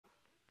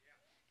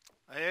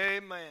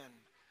Amen.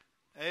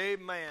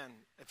 Amen.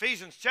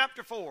 Ephesians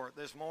chapter 4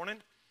 this morning.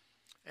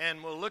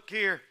 And we'll look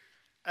here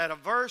at a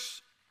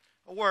verse,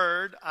 a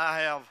word. I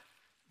have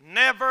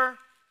never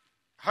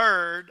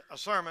heard a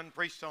sermon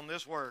preached on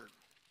this word.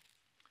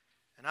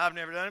 And I've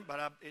never done it,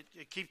 but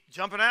it keeps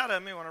jumping out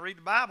at me when I read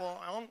the Bible,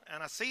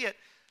 and I see it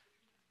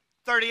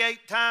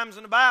 38 times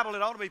in the Bible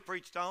it ought to be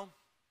preached on.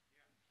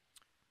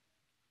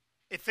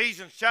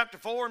 Ephesians chapter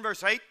 4 and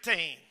verse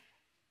 18.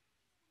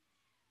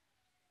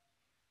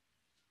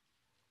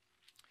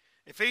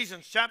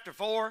 Ephesians chapter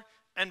 4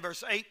 and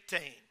verse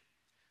 18.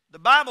 The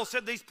Bible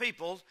said these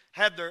people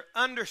had their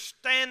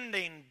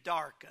understanding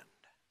darkened.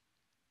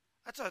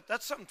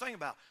 That's something to think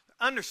about.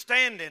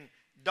 Understanding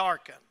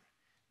darkened.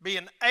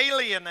 Being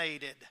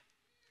alienated.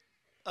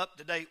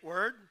 Up-to-date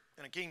word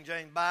in a King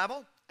James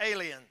Bible.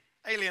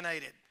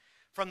 Alienated.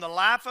 From the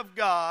life of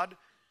God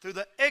through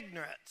the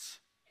ignorance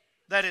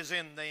that is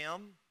in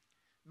them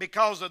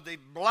because of the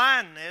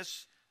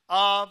blindness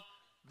of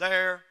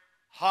their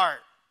heart.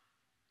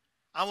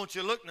 I want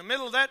you to look in the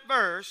middle of that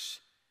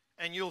verse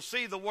and you'll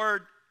see the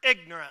word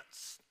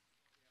ignorance.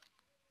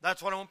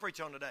 That's what I want to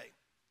preach on today.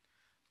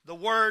 The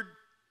word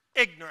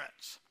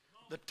ignorance.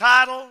 The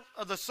title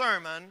of the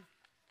sermon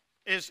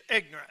is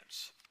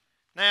ignorance.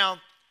 Now,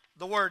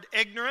 the word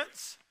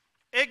ignorance,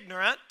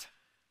 ignorant,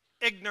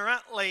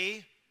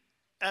 ignorantly,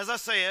 as I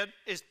said,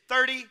 is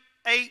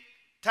 38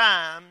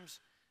 times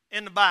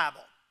in the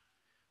Bible.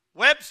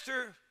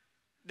 Webster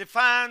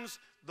defines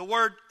the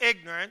word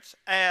ignorance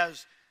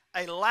as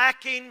a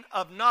lacking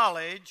of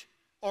knowledge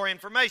or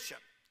information.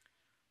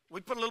 We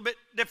put a little bit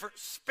different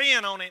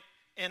spin on it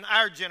in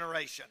our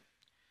generation.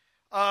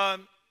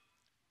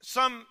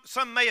 Some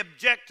may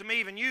object to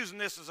me even using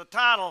this as a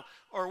title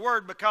or a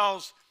word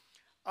because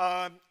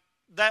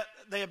that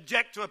they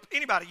object to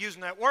anybody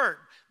using that word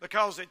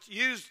because it's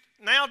used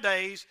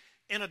nowadays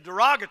in a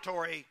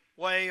derogatory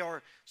way,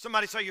 or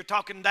somebody say you're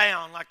talking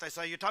down, like they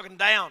say you're talking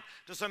down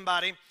to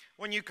somebody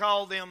when you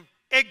call them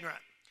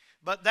ignorant.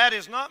 But that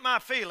is not my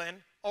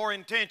feeling or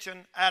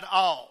intention at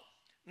all,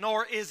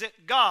 nor is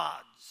it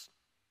God's.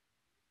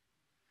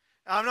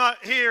 I'm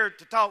not here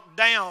to talk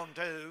down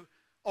to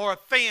or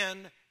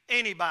offend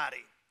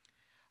anybody.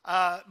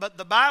 But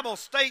the Bible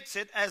states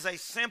it as a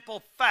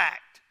simple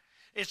fact.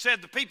 It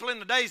said the people in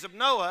the days of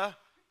Noah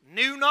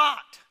knew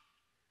not.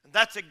 And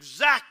that's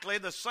exactly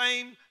the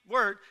same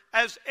word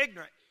as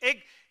ignorant.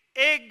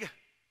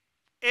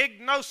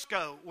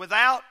 Ignosko,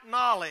 without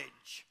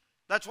knowledge.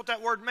 That's what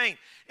that word means.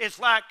 It's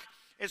like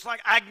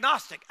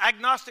agnostic.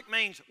 Agnostic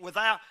means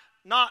without,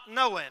 not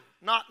knowing,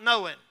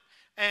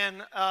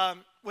 and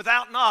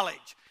without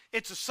knowledge.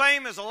 It's the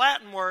same as a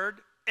Latin word,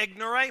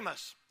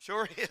 ignoramus.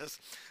 Sure is.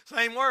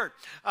 Same word.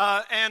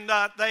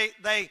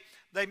 They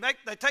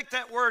take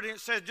that word and it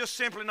says just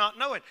simply not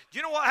knowing. Do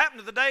you know what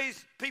happened to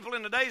people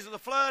in the days of the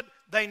flood?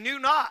 They knew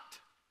not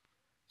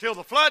till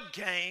the flood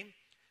came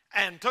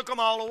and took them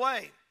all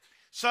away.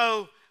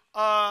 So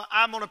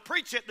I'm going to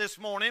preach it this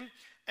morning.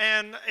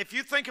 And if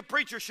you think a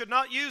preacher should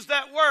not use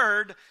that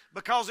word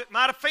because it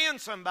might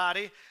offend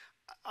somebody,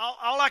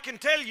 all I can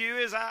tell you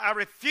is I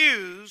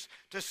refuse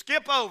to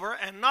skip over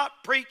and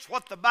not preach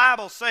what the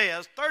Bible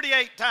says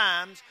 38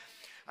 times.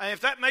 If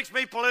that makes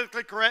me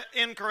politically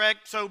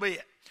incorrect, so be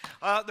it.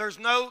 There's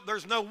no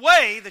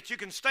way that you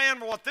can stand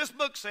for what this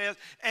book says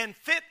and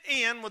fit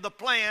in with the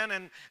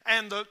plan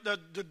and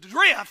the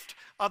drift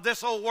of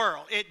this whole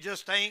world. It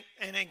just ain't,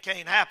 and it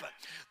can't happen.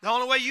 The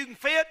only way you can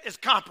fit is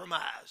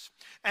compromise.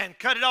 And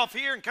cut it off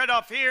here and cut it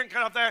off here and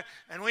cut it off there,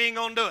 and we ain't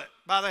going to do it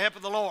by the help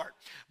of the Lord.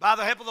 By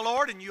the help of the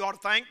Lord, and you ought to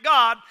thank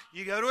God,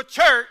 you go to a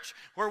church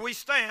where we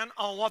stand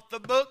on what the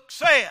book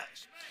says.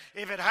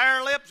 If it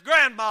higher lips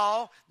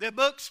grandma, the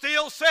book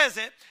still says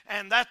it,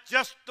 and that's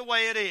just the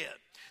way it is.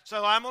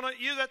 So I'm going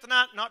to use that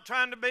tonight,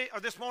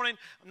 this morning,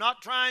 I'm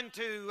not trying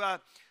to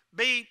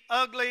be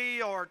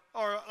ugly or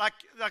like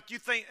you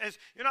think.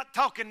 You're not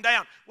talking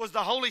down. Was the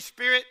Holy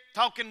Spirit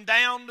talking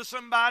down to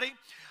somebody?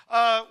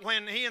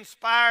 When he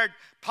inspired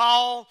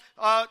Paul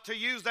to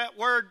use that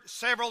word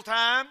several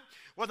times,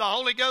 with the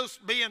Holy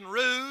Ghost being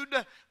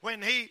rude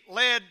when he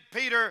led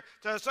Peter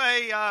to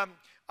say in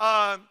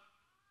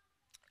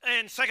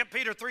 2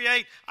 Peter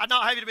 3:8, I'd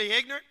not have you to be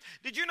ignorant.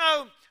 Did you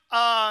know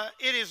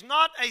it is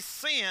not a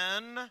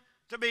sin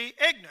to be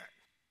ignorant?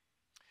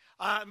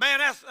 I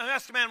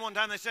asked a man one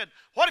time, they said,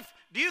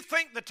 do you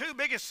think the two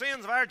biggest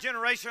sins of our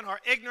generation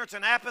are ignorance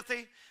and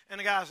apathy? And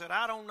the guy said,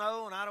 I don't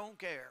know and I don't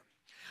care.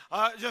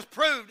 Just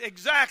proved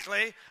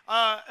exactly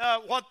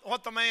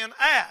what the man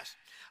asked.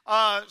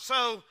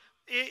 So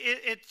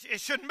it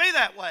shouldn't be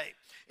that way.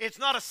 It's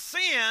not a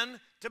sin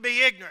to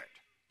be ignorant.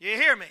 You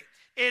hear me?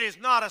 It is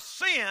not a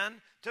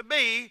sin to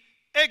be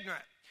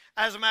ignorant.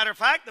 As a matter of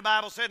fact, the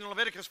Bible said in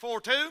Leviticus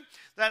 4:2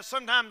 that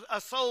sometimes a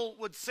soul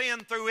would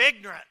sin through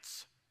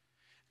ignorance.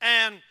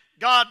 And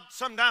God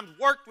sometimes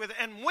worked with it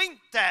and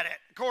winked at it,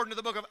 according to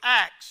the book of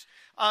Acts.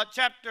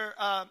 Chapter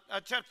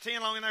 10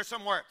 along in there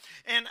somewhere.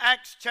 In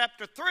Acts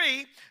chapter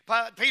 3,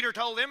 Peter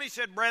told them, he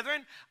said,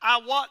 brethren, I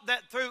wot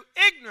that through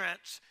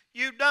ignorance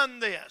you've done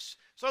this.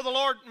 So the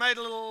Lord made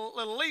a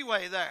little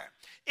leeway there.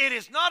 It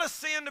is not a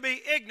sin to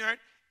be ignorant.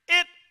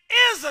 It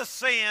is a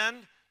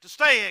sin to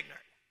stay ignorant.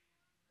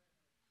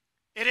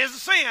 It is a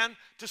sin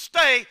to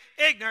stay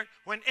ignorant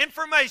when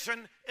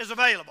information is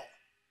available.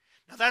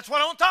 Now that's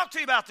what I want to talk to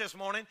you about this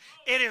morning.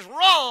 It is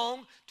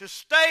wrong to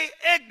stay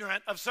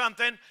ignorant of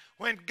something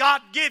when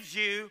God gives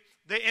you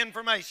the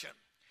information.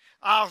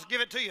 I'll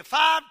give it to you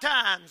 5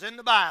 times in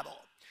the Bible.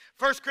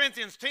 1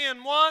 Corinthians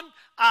 10:1,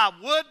 I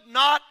would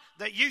not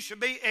that you should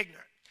be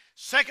ignorant.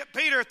 2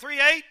 Peter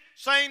 3:8,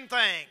 same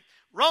thing.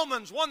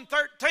 Romans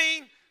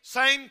 1:13,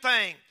 same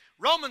thing.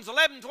 Romans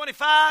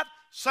 11:25,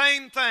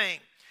 same thing.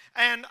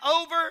 And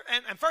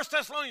 1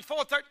 Thessalonians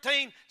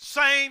 4:13,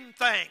 same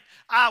thing.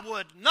 I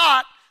would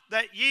not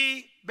that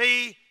ye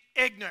be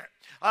ignorant.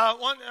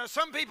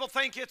 Some people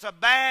think it's a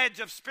badge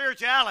of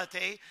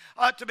spirituality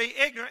to be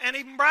ignorant and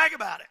even brag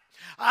about it.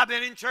 I've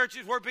been in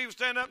churches where people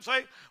stand up and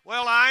say,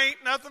 well, I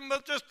ain't nothing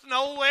but just an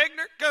old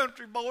ignorant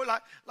country boy,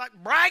 like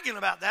bragging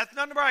about that. That's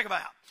nothing to brag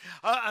about.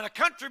 And a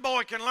country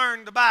boy can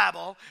learn the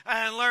Bible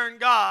and learn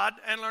God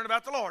and learn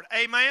about the Lord.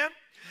 Amen?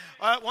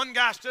 One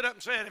guy stood up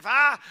and said, if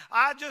I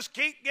just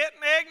keep getting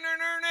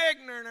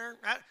ignorant,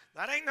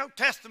 that ain't no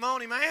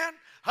testimony, man.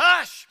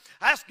 Hush.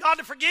 Ask God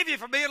to forgive you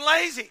for being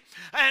lazy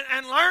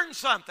and learn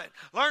something.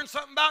 Learn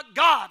something about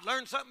God.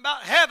 Learn something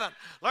about heaven.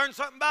 Learn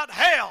something about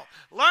hell.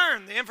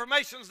 Learn. The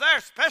information's there,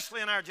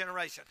 especially in our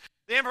generation.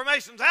 The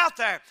information's out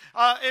there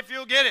if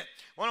you'll get it.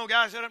 One old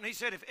guy stood up and he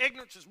said, if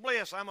ignorance is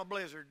bliss, I'm a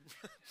blizzard.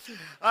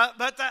 But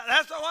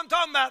that's not what I'm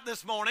talking about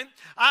this morning.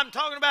 I'm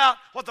talking about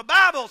what the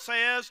Bible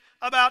says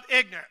about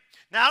ignorance.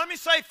 Now, let me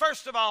say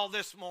first of all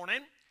this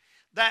morning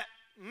that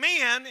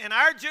men in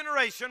our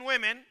generation,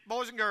 women,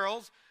 boys and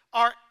girls,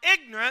 are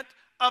ignorant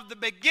of the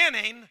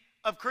beginning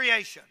of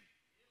creation.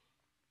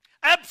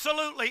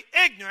 Absolutely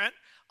ignorant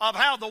of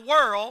how the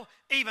world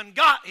even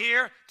got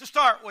here to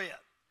start with.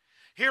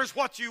 Here's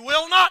what you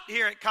will not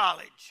hear at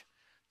college.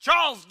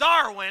 Charles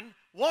Darwin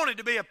wanted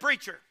to be a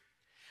preacher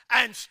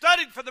and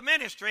studied for the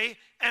ministry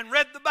and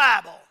read the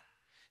Bible.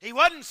 He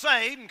wasn't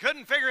saved and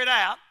couldn't figure it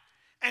out,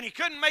 and he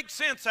couldn't make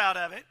sense out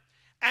of it,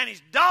 and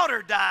his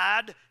daughter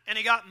died, and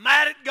he got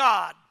mad at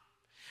God.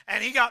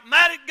 And he got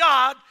mad at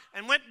God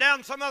and went down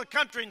to some other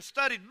country and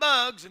studied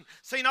bugs and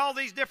seen all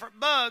these different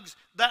bugs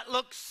that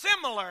look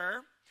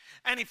similar.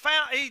 And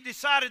he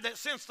decided that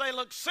since they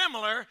looked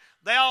similar,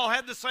 they all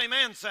had the same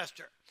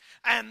ancestor.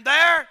 And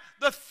there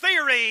the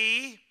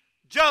theory,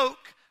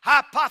 joke,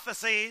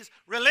 hypothesis,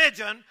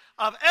 religion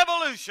of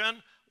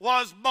evolution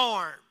was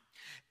born.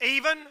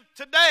 Even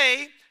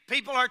today,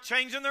 people are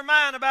changing their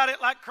mind about it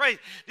like crazy.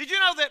 Did you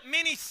know that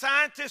many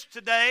scientists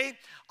today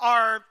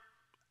are,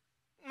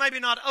 maybe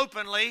not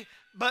openly,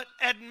 but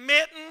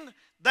admitting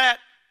that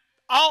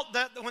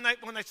when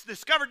they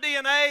discovered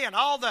DNA and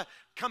all the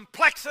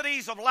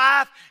complexities of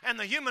life and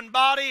the human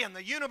body and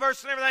the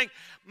universe and everything,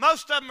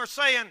 most of them are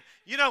saying,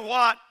 you know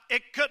what,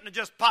 it couldn't have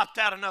just popped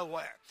out of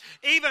nowhere.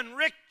 Even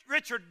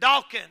Richard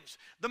Dawkins,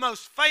 the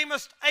most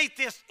famous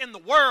atheist in the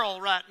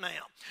world right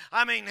now.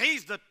 I mean,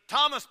 he's the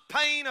Thomas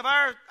Paine of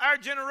our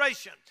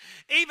generation.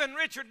 Even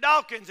Richard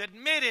Dawkins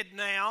admitted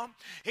now,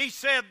 he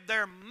said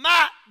there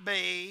might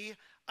be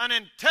an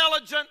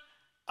intelligent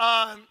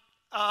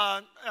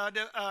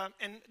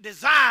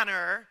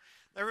designer.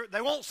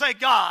 They won't say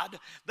God.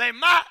 They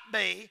might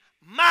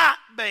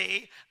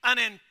be an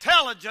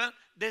intelligent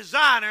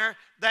designer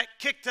that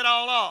kicked it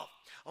all off.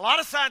 A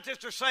lot of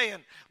scientists are saying,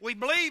 we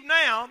believe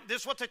now,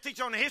 this is what they teach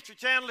on the History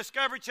Channel,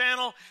 Discovery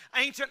Channel,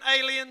 Ancient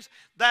Aliens,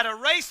 that a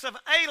race of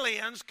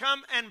aliens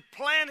come and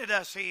planted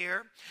us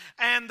here,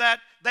 and that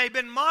they've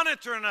been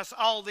monitoring us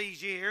all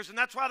these years, and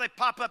that's why they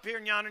pop up here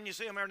and yonder, and you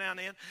see them every now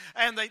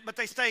and then, but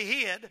they stay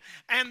hid,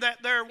 and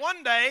that they're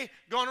one day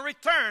going to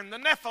return, the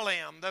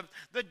Nephilim,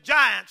 the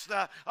giants,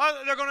 they're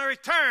going to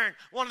return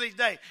one of these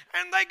days.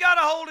 And they got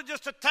a hold of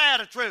just a tad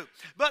of truth.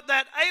 But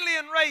that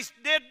alien race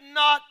did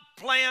not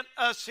plant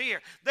us here.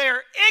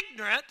 They're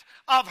ignorant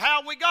of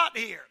how we got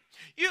here.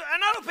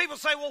 And other people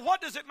say, well,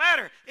 what does it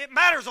matter? It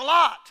matters a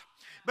lot,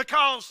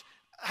 because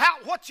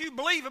what you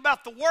believe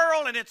about the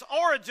world and its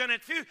origin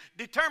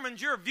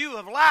determines your view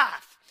of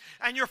life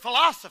and your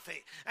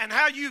philosophy and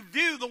how you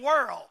view the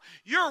world.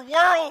 Your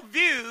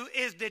worldview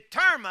is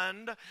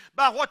determined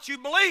by what you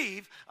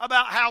believe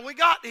about how we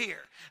got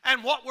here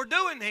and what we're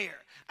doing here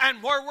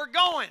and where we're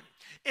going.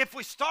 If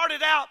we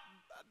started out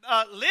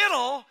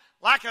little,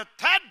 like a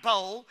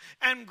tadpole,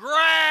 and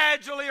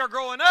gradually are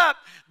growing up,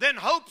 then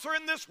hopes are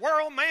in this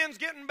world, man's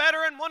getting better,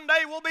 and one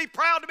day we'll be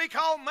proud to be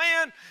called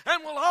man,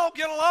 and we'll all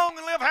get along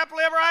and live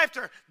happily ever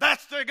after.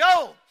 That's the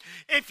goal.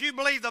 If you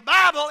believe the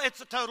Bible, it's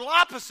the total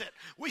opposite.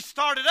 We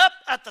started up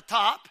at the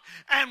top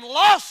and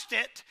lost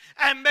it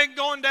and been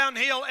going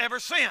downhill ever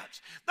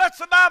since. That's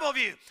the Bible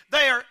view.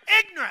 They are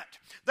ignorant.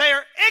 They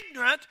are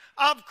ignorant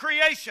of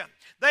creation.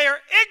 They are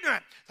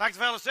ignorant. Like the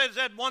fellow said,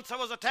 once I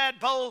was a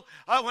tadpole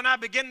when I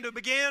began to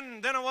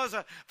begin. Then I was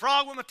a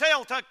frog with my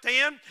tail tucked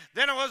in.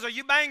 Then I was a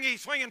ubangi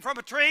swinging from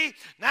a tree.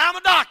 Now I'm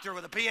a doctor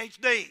with a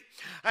PhD.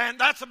 And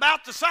that's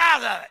about the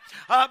size of it.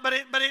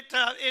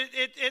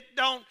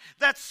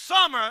 That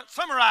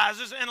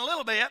summarizes in a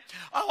little bit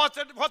what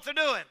they're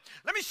doing.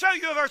 Let me show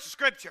you a verse of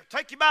Scripture.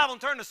 Take your Bible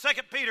and turn to 2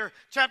 Peter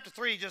chapter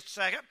 3 just a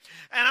second.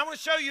 And I want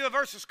to show you a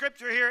verse of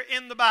Scripture here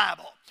in the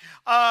Bible.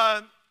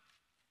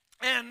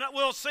 And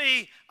we'll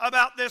see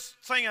about this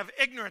thing of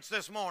ignorance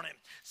this morning.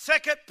 2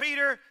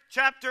 Peter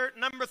chapter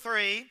number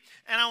 3.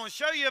 And I want to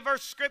show you a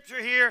verse of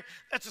Scripture here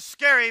that's a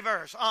scary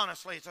verse,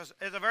 honestly. It's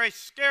a very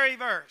scary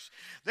verse.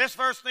 This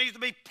verse needs to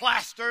be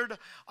plastered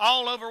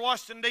all over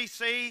Washington,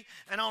 D.C.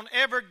 and on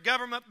every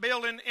government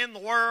building in the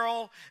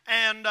world.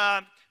 And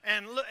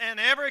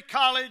every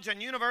college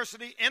and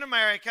university in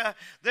America,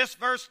 this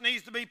verse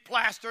needs to be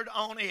plastered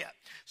on it.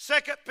 2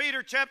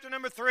 Peter chapter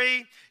number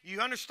 3, you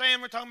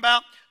understand we're talking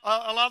about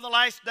a lot of the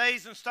last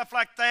days and stuff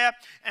like that.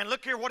 And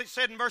look here what it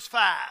said in verse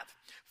 5.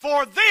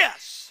 For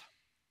this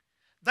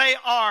they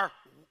are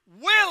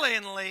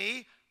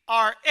willingly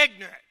are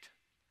ignorant.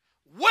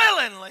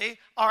 Willingly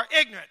are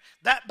ignorant.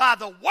 That by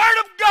the word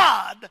of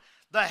God,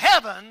 the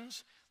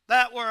heavens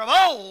that were of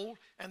old,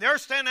 and the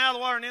earth standing out of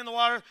the water and in the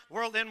water, the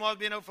world then was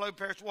being overflowed,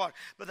 perished with water.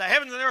 But the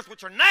heavens and the earth,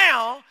 which are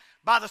now,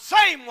 by the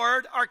same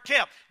word, are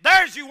kept.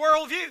 There's your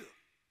worldview.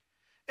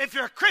 If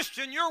you're a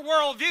Christian, your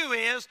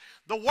worldview is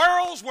the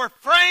worlds were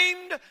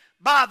framed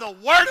by the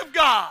word of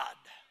God.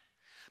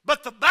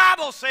 But the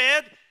Bible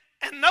said,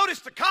 and notice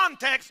the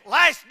context,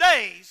 last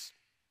days,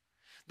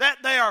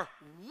 that they are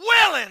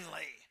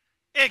willingly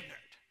ignorant.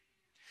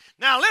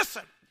 Now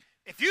listen,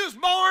 if you was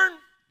born,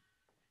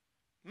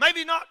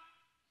 maybe not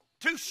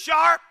too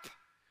sharp,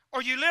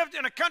 or you lived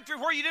in a country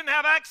where you didn't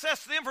have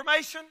access to the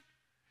information,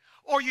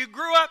 or you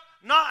grew up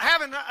not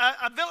having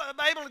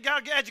able to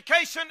get an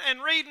education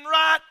and read and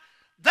write,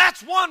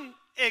 that's one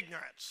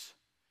ignorance.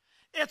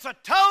 It's a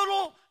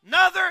total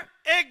another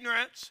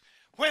ignorance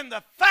when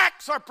the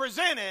facts are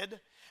presented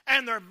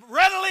and they're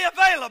readily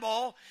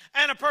available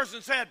and a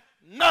person said,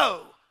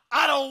 no,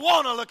 I don't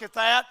want to look at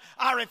that.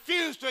 I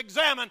refuse to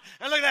examine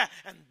and look at that.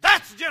 And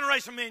that's the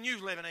generation me and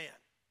you's living in.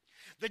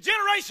 The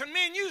generation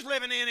me and you's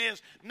living in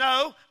is,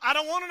 no, I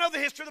don't want to know the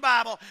history of the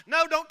Bible.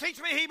 No, don't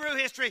teach me Hebrew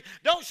history.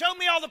 Don't show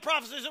me all the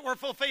prophecies that were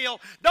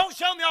fulfilled. Don't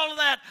show me all of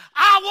that.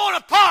 I want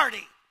a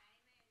party.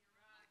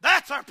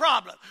 That's our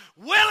problem.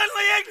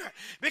 Willingly ignorant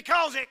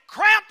because it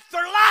cramps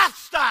their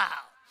lifestyle.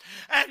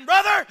 And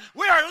brother,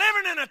 we are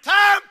living in a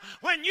time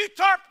when you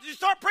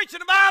start preaching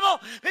the Bible,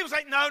 people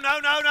say, no.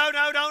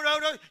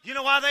 You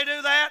know why they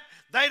do that?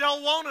 They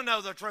don't want to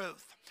know the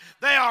truth.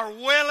 They are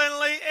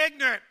willingly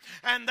ignorant.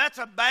 And that's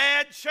a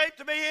bad shape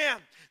to be in.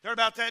 They're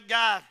about that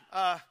guy,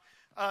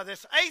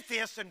 this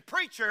atheist and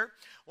preacher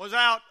was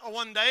out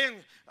one day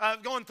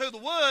and going through the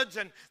woods,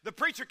 and the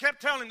preacher kept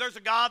telling him, there's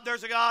a God,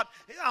 there's a God.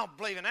 He said, I don't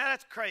believe in that.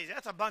 That's crazy.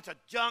 That's a bunch of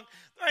junk.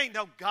 There ain't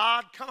no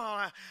God. Come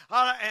on.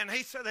 And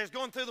he said they was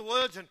going through the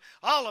woods, and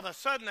all of a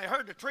sudden they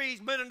heard the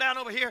trees moving down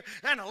over here,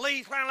 and the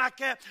leaves flying like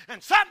that,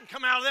 and something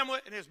come out of them,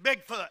 and it was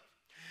Bigfoot.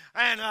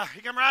 And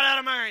he came right out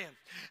of Marion.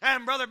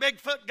 And Brother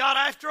Bigfoot got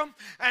after him,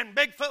 and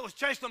Bigfoot was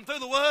chasing them through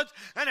the woods,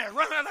 and they were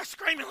running out there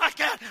screaming like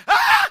that.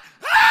 Ah!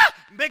 Ah!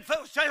 And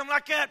Bigfoot was chasing them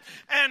like that.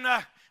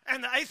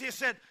 And the atheist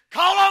said,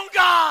 call on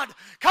God.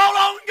 Call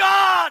on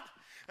God.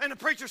 And the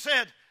preacher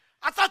said,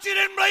 I thought you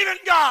didn't believe in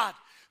God.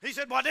 He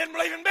said, well, I didn't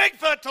believe in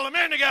Bigfoot till a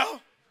minute ago.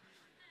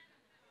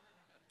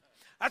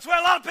 That's where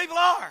a lot of people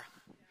are.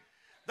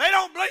 They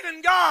don't believe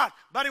in God.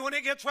 Buddy, when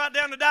it gets right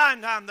down to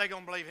dying time, they're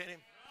going to believe in him.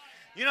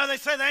 You know, they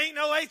say there ain't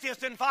no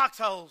atheist in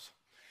foxholes.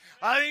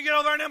 You get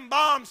over there and them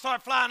bombs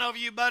start flying over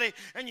you, buddy,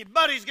 and your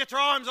buddies get your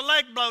arms and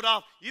legs blowed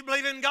off. You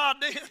believe in God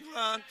then,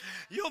 son.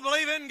 You'll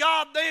believe in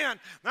God then.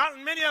 Not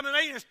many of them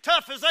ain't as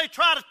tough as they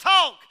try to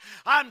talk.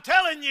 I'm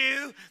telling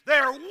you,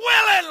 they're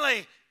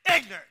willingly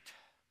ignorant.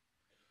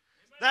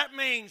 That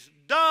means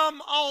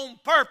dumb on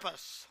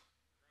purpose.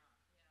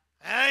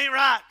 That ain't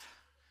right.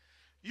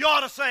 You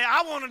ought to say,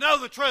 I want to know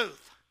the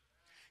truth.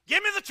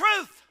 Give me the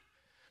truth.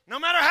 No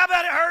matter how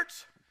bad it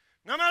hurts.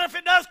 No matter if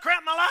it does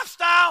cramp my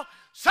lifestyle,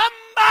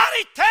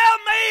 somebody tell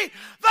me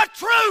the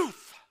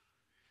truth.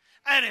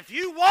 And if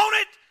you want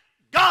it,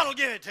 God will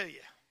give it to you. Amen.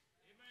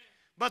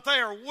 But they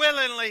are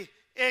willingly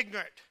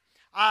ignorant.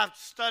 I've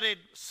studied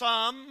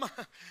some,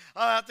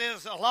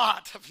 there's a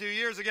lot a few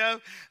years ago,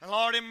 and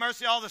Lord in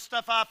mercy, all the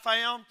stuff I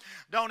found.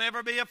 Don't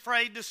ever be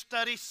afraid to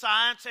study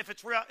science if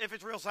it's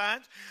real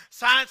science.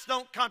 Science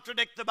don't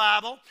contradict the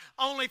Bible.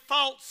 Only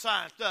false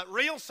science.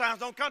 Real science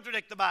don't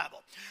contradict the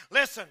Bible.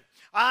 Listen.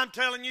 I'm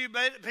telling you,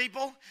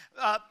 people,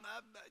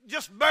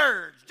 just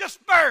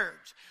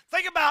birds.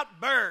 Think about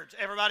birds.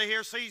 Everybody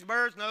here sees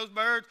birds, knows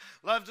birds,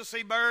 loves to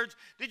see birds.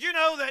 Did you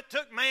know that it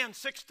took man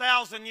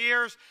 6,000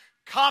 years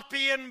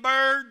copying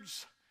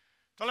birds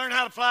to learn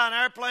how to fly an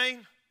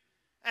airplane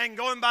and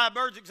going by a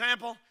bird's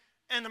example,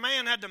 and the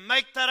man had to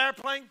make that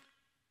airplane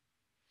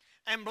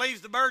and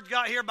believes the birds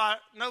got here by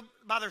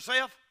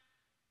themselves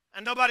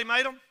and nobody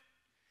made them?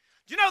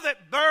 Do you know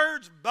that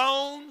birds'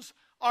 bones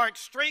are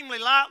extremely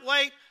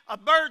lightweight? A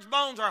bird's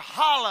bones are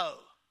hollow.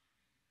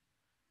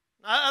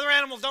 Other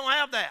animals don't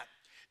have that.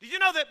 Did you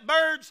know that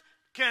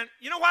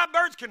you know why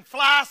birds can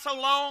fly so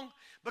long?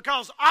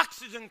 Because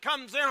oxygen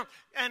comes in,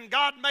 and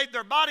God made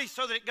their bodies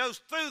so that it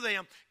goes through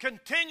them,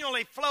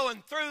 continually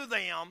flowing through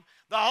them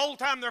the whole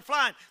time they're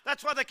flying.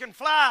 That's why they can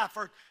fly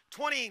for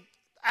 20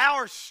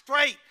 hours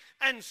straight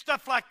and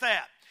stuff like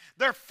that.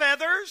 Their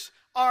feathers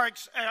are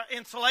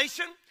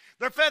insulation.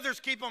 Their feathers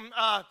keep them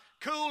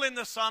cool in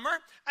the summer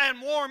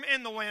and warm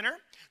in the winter.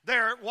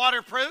 They're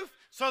waterproof,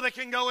 so they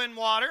can go in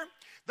water.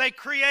 They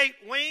create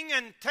wing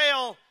and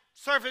tail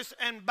surface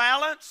and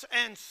balance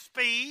and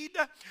speed.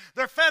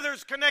 Their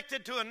feathers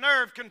connected to a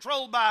nerve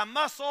controlled by a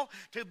muscle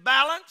to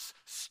balance,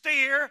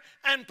 steer,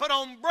 and put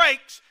on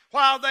brakes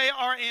while they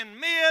are in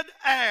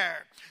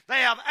mid-air. They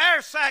have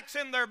air sacs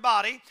in their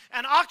body,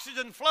 and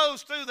oxygen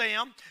flows through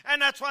them,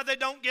 and that's why they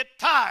don't get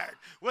tired.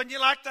 Wouldn't you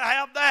like to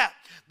have that?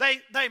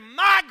 They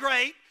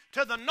migrate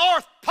to the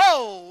North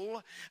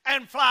Pole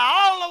and fly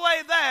all the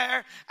way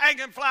there and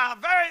can fly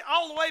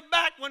all the way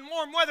back when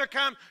warm weather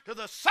comes to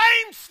the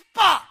same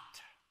spot.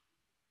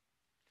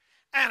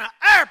 And an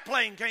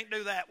airplane can't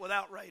do that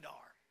without radar.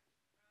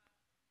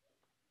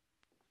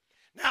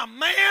 Now,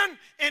 man,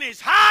 in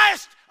his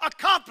highest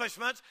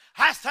accomplishments,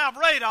 has to have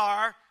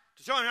radar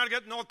to show him how to get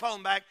to the North Pole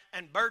and back,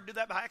 and bird do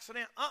that by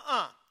accident?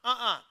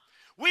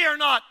 We are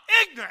not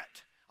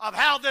ignorant of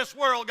how this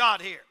world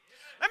got here.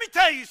 Let me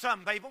tell you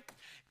something, people.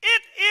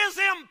 It is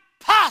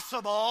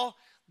impossible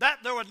that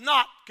there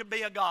could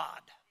be a God.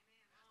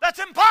 That's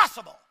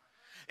impossible.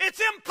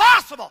 It's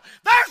impossible.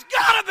 There's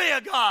got to be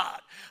a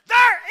God.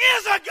 There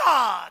is a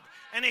God.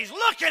 And he's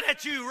looking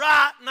at you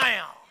right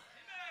now.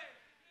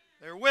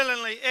 They're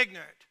willingly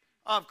ignorant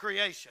of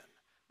creation.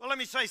 Well, let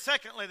me say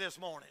secondly this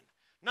morning.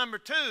 Number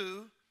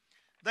two,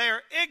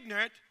 they're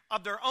ignorant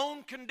of their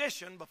own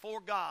condition before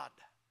God.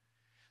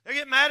 They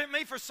get mad at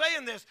me for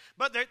saying this,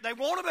 but they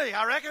want to be,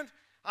 I reckon.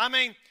 I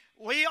mean,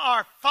 we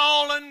are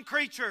fallen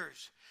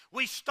creatures.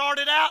 We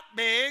started out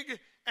big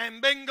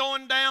and been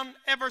going down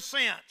ever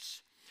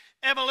since.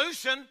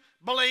 Evolution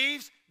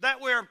believes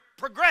that we're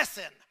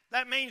progressing.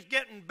 That means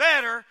getting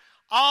better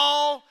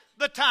all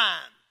the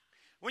time.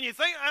 When you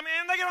think,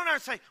 they get on there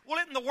and say, well,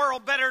 isn't the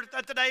world better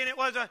today than it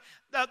was?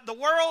 The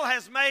world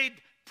has made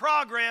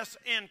progress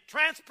in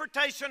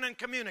transportation and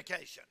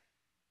communication.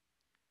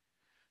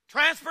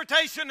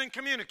 Transportation and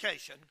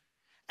communication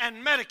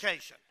and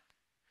medication.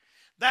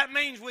 That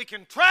means we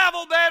can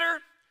travel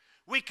better,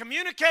 we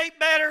communicate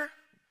better,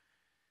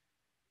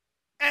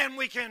 and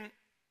we can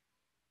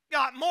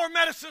got more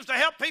medicines to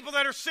help people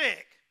that are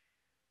sick.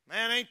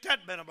 Man, ain't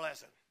that been a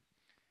blessing?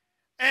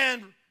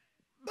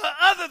 But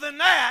other than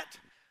that,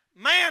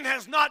 man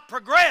has not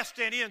progressed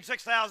any in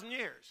 6,000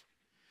 years.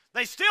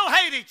 They still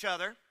hate each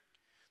other.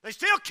 They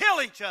still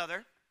kill each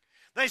other.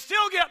 They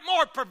still get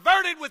more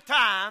perverted with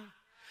time.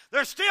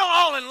 They're still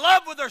all in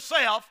love with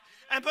themselves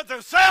and put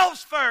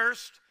themselves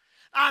first.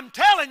 I'm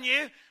telling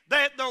you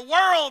that the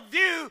world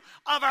view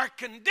of our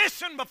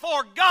condition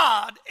before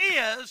God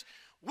is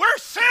we're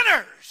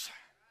sinners.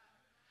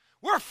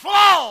 We're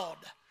flawed.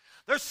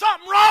 There's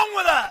something wrong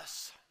with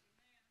us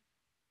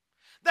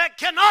that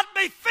cannot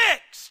be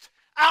fixed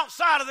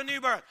outside of the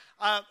new birth.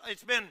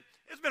 It's been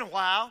a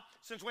while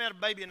since we had a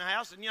baby in the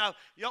house, and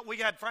we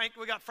got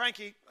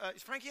Frankie.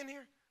 Is Frankie in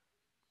here?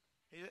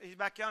 He's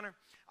back yonder.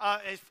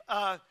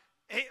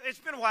 It's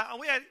been a while.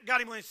 We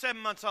got him when he was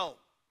 7 months old,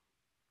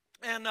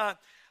 and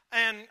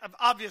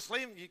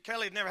obviously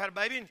Kelly had never had a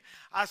baby. And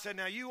I said,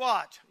 "Now you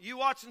watch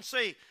and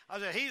see." I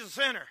said, "He's a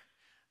sinner."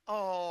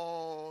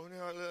 Oh,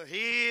 no,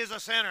 he is a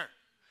sinner.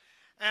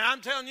 And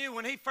I'm telling you,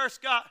 when he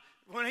first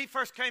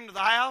came to the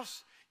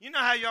house, you know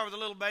how you are with a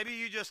little baby.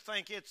 You just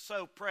think it's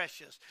so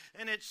precious.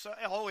 And it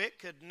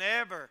could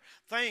never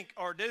think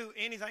or do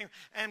anything.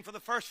 And for the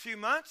first few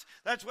months,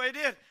 that's what he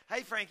did.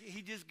 Hey, Frankie,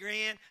 he just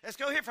grinned. Let's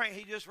go here, Frankie.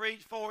 He just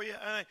reached for you.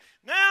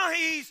 Now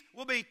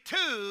will be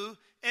 2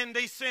 in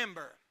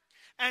December.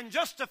 And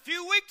just a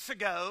few weeks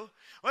ago,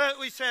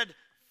 we said,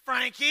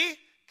 Frankie,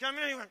 come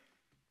here. He went,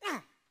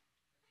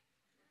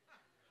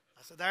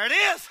 I said, there it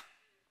is.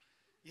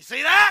 You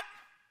see that?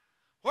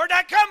 Where'd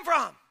that come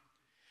from?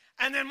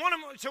 And then one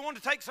of them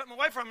wanted to take something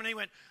away from him, and he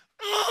went,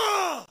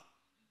 ugh!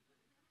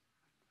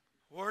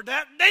 Where'd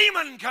that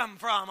demon come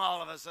from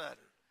all of a sudden?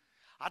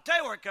 I'll tell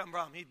you where it come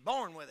from. He's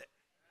born with it.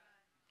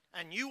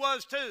 And you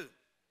was too.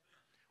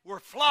 We're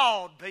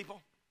flawed,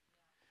 people.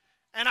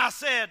 And I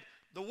said,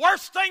 the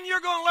worst thing you're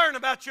going to learn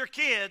about your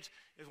kids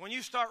is when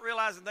you start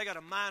realizing they got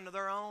a mind of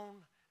their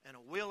own and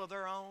a will of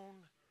their own.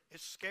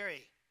 It's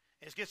scary.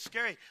 It gets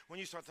scary when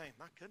you start thinking,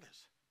 my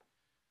goodness,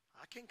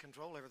 I can't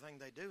control everything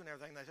they do and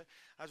everything they say.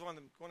 That's one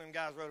of them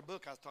guys wrote a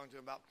book I was talking to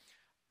him about.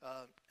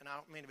 and I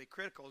don't mean to be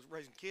critical of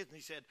raising kids, and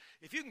he said,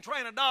 if you can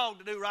train a dog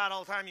to do right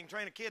all the time, you can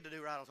train a kid to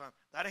do right all the time.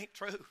 That ain't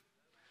true.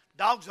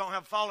 Dogs don't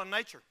have fallen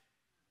nature.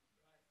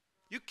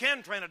 You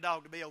can train a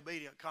dog to be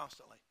obedient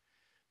constantly,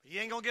 but you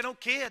ain't going to get no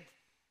kid.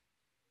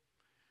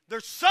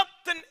 There's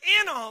something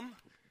in them,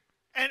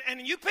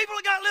 and you people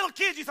that got little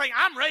kids, you think,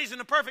 I'm raising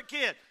a perfect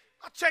kid.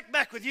 I'll check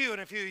back with you in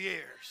a few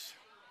years.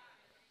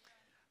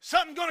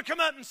 Something's going to come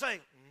up and say,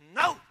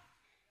 no.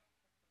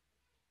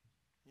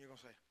 You're going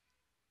to say,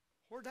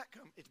 where'd that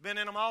come? It's been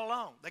in them all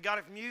along. They got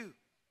it from you.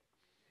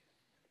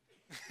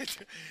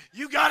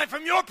 You got it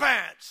from your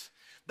parents.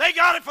 They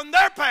got it from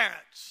their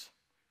parents.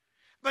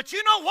 But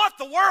you know what?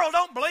 The world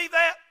don't believe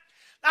that.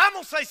 Now, I'm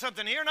going to say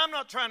something here, and I'm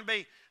not trying to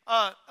be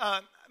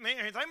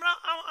anything, but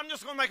I'm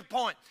just going to make a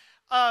point.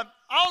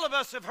 All of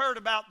us have heard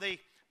about the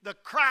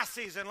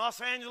crises in Los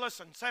Angeles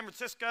and San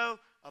Francisco,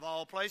 of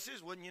all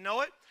places, wouldn't you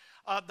know it?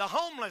 The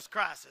homeless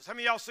crisis. How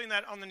many of y'all seen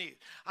that on the news?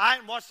 I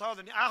haven't watched all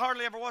the news. I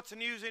hardly ever watch the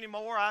news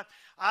anymore.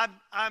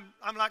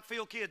 I'm like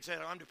Phil Kidd said,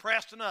 I'm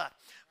depressed enough.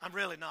 I'm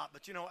really not,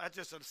 but you know, that's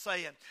just a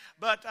saying.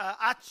 But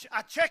I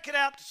check it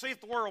out to see if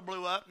the world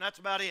blew up, and that's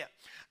about it.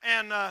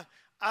 And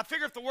I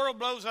figure if the world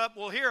blows up,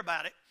 we'll hear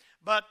about it.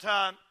 But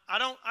I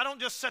don't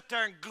just sit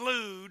there and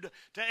glued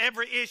to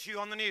every issue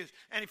on the news.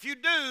 And if you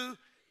do,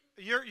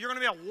 you're going to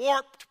be a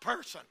warped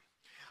person.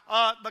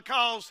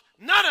 Because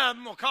none of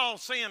them will call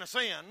sin a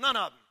sin. None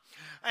of them.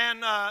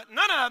 And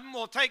none of them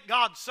will take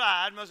God's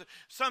side.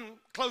 Some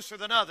closer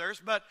than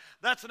others, but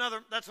that's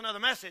another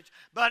message.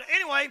 But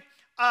anyway,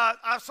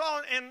 I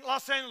saw in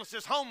Los Angeles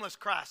this homeless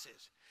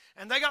crisis.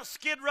 And they got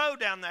Skid Row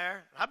down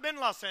there. I've been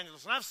to Los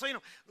Angeles, and I've seen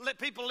them,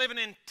 people living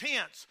in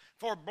tents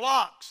for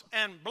blocks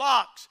and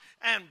blocks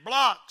and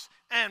blocks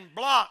and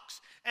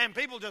blocks, and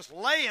people just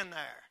laying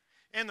there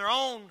in their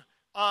own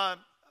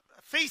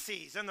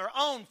feces and their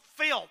own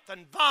filth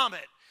and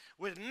vomit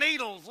with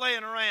needles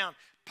laying around,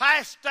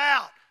 passed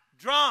out,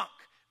 drunk,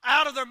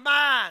 out of their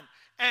mind.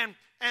 And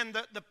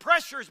the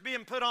pressure is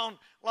being put on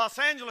Los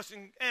Angeles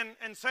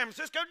and San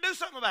Francisco to do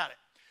something about it.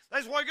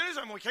 That's why we're going to do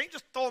something. We can't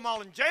just throw them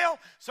all in jail.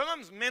 Some of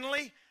them's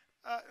mentally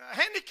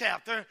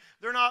handicapped. They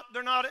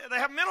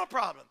have mental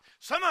problems.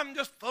 Some of them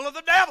just full of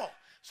the devil.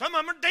 Some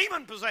of them are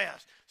demon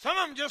possessed. Some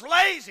of them just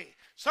lazy.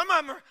 Some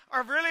of them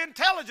are really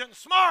intelligent and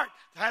smart.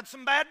 Had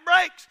some bad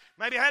breaks.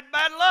 Maybe had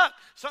bad luck.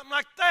 Something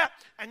like that.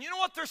 And you know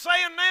what they're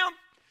saying now?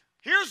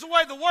 Here's the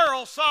way the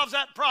world solves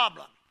that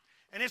problem.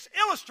 And it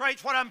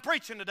illustrates what I'm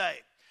preaching today.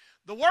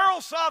 The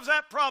world solves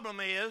that problem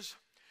is,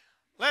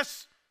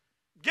 let's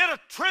get $1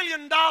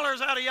 trillion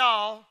out of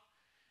y'all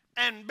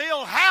and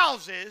build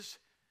houses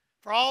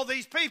for all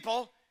these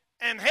people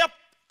and help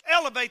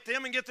elevate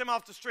them and get them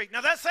off the street.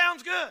 Now, that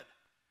sounds good.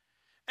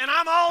 And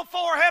I'm all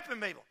for helping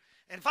people.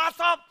 And if I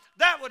thought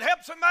that would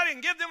help somebody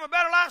and give them a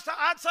better lifestyle,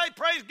 I'd say,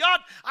 praise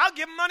God, I'll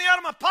give them money out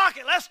of my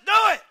pocket. Let's do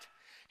it.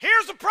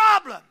 Here's the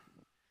problem.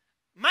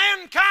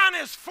 Mankind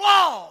is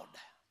flawed.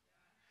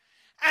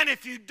 And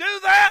if you do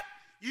that,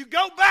 you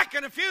go back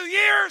in a few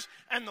years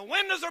and the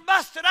windows are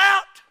busted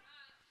out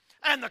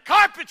and the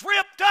carpet's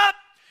ripped up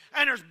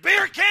and there's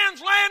beer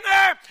cans laying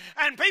there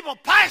and people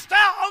passed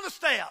out on the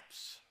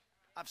steps.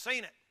 I've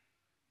seen it.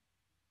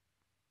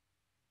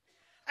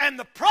 And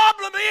the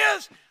problem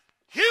is,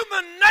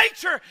 human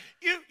nature,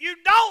 you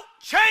don't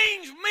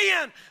change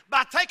men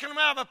by taking them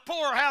out of a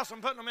poor house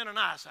and putting them in a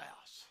nice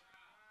house.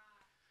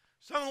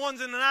 Some of the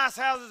ones in the nice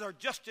houses are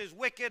just as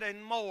wicked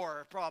and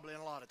more probably in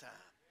a lot of time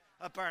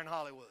up there in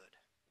Hollywood.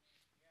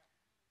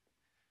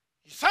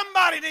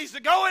 Somebody needs to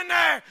go in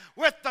there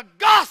with the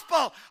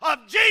gospel of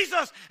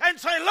Jesus and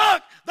say,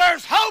 look,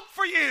 there's hope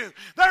for you.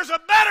 There's a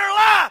better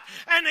life.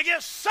 And they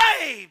get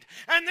saved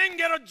and then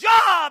get a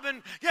job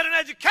and get an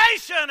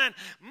education and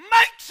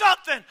make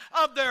something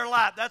of their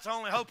life. That's the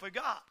only hope we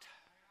got.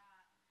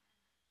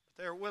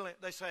 But they're willing.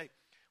 They say,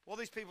 well,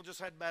 these people just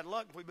had bad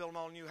luck. If we build them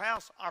all a new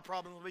house, our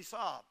problem will be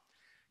solved.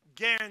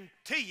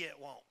 Guarantee you it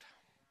won't.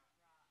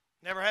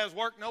 Never has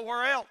worked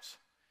nowhere else.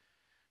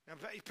 Now,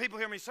 people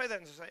hear me say that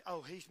and say,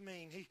 oh, he's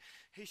mean.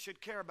 He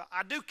should care about.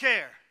 I do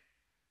care.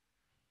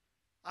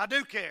 I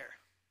do care.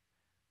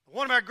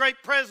 One of our great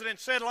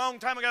presidents said a long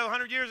time ago,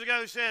 100 years ago,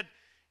 he said,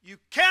 you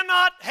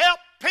cannot help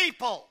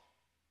people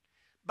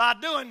by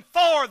doing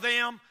for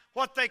them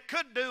what they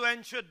could do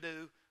and should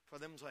do for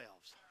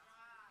themselves.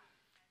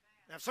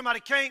 Now, if somebody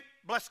can't,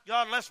 bless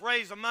God, let's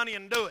raise the money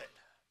and do it.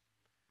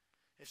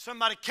 If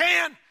somebody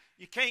can,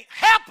 you can't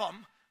help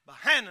them by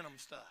handing them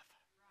stuff.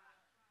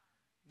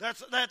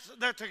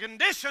 That's a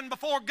condition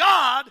before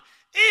God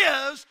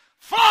is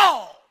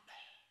flawed.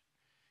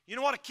 You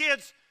know what a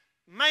kid's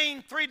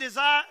main three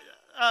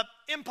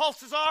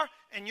impulses are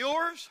and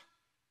yours?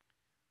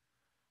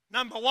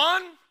 Number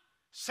one,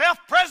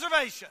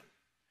 self-preservation.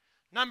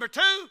 Number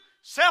two,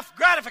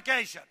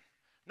 self-gratification.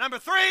 Number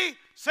three,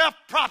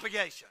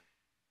 self-propagation.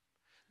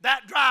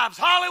 That drives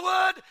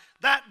Hollywood.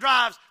 That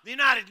drives the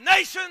United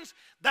Nations.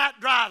 That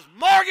drives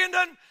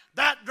Morganton.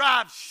 That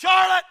drives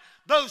Charlotte.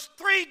 Those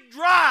three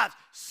drives.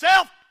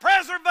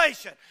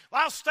 Self-preservation.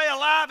 Well, I'll stay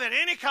alive at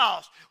any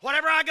cost.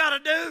 Whatever I got to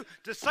do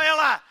to stay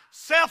alive.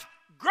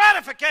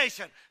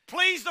 Self-gratification.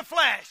 Please the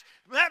flesh.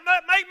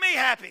 Make me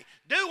happy.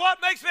 Do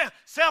what makes me happy.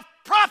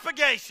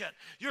 Self-propagation.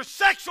 Your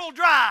sexual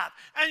drive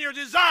and your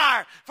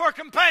desire for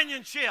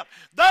companionship.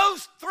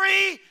 Those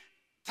three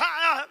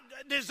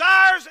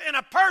desires in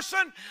a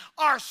person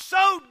are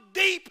so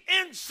deep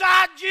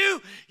inside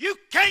you, you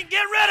can't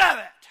get rid of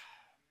it.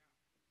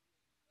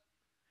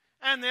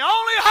 And the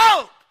only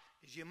hope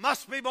is you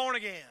must be born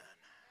again.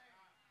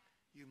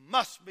 You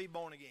must be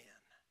born again.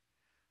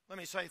 Let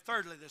me say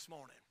thirdly this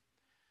morning,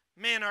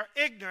 men are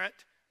ignorant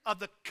of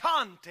the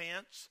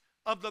contents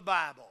of the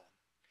Bible.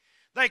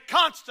 They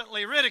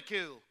constantly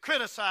ridicule,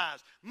 criticize,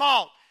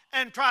 mock,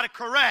 and try to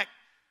correct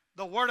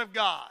the Word of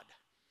God.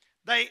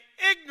 They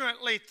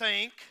ignorantly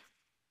think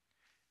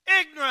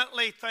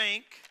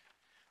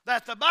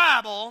that the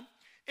Bible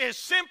is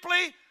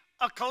simply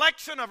a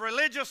collection of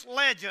religious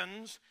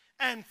legends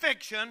and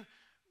fiction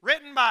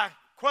written by,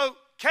 quote,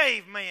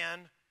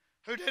 cavemen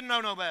who didn't know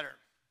no better.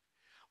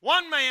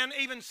 One man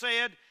even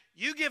said,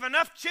 you give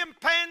enough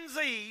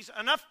chimpanzees,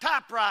 enough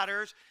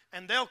typewriters,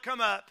 and they'll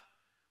come up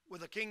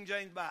with a King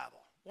James Bible.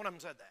 One of them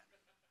said that.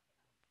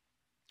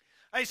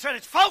 They said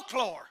it's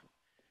folklore.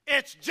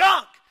 It's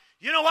junk.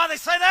 You know why they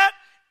say that?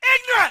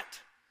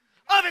 Ignorant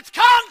of its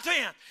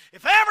content.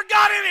 If they ever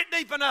got in it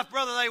deep enough,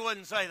 brother, they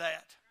wouldn't say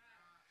that.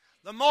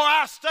 The more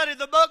I study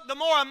the book, the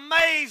more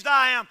amazed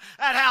I am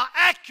at how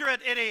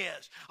accurate it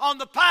is on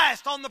the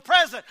past, on the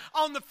present,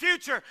 on the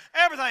future,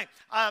 everything.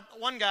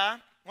 One guy,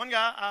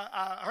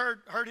 I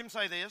heard him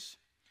say this.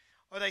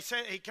 Or they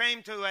said he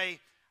came to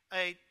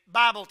a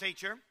Bible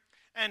teacher,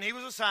 and he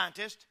was a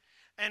scientist,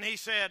 and he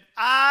said,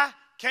 I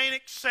can't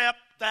accept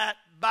that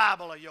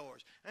Bible of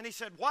yours. And he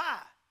said, why?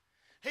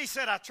 He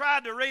said, I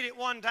tried to read it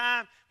one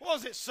time. What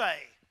does it say?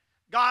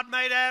 God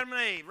made Adam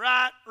and Eve.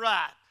 Right,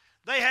 right.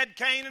 They had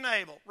Cain and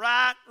Abel.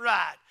 Right,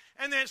 right.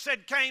 And then it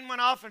said Cain went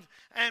off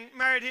and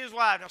married his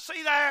wife. Now,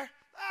 see there?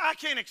 I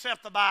can't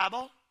accept the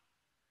Bible.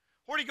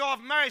 Where do you go off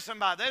and marry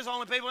somebody? There's the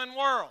only people in the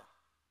world.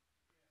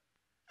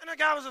 And the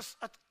guy was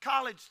a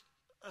college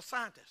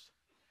scientist.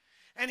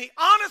 And he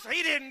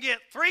didn't get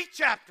 3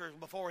 chapters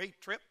before he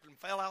tripped and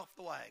fell off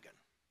the wagon.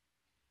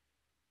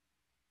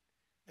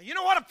 Now, you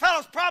know what a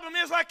fellow's problem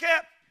is like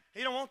that?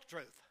 He don't want the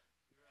truth.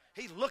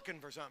 He's looking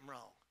for something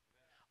wrong.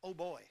 Oh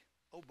boy,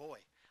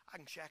 I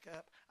can shack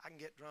up, I can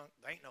get drunk.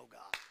 There ain't no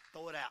God.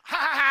 Throw it out. Ha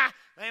ha ha!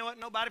 There ain't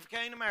nobody for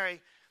Cain to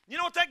marry. You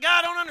know what that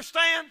guy don't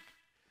understand?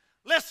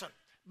 Listen,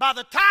 by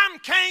the time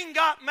Cain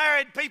got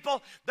married,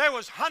 people, there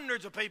was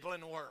hundreds of people in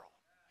the world.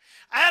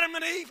 Adam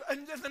and Eve,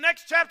 and the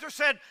next chapter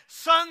said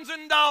sons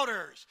and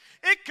daughters.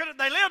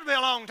 They lived to be a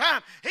long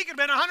time. He could have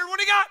been 100 when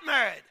he got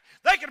married.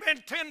 They could have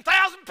been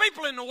 10,000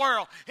 people in the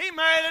world. He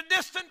married a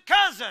distant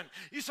cousin.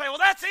 You say, well,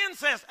 that's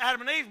incest.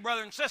 Adam and Eve,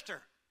 brother and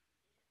sister.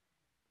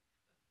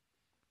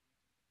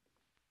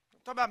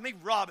 Talk about me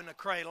robbing a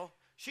cradle.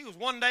 She was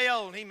 1 day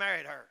old and he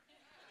married her.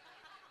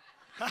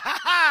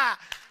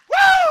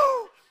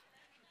 Woo!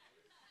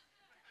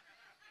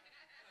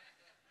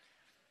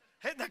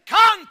 The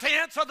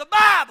contents of the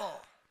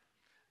Bible.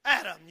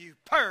 Adam, you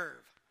perv.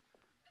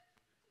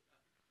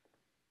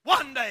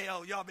 1 day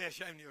old. Y'all be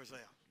ashamed of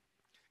yourself.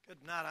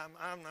 Good night.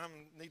 I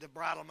need to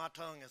bridle my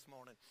tongue this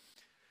morning.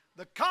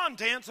 The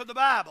contents of the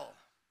Bible.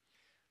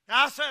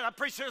 Now I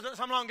preached this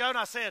some long ago, and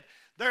I said,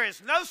 there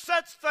is no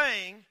such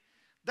thing.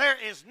 There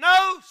is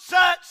no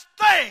such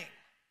thing.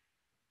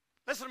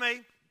 Listen to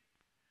me.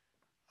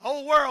 The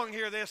whole world can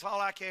hear this,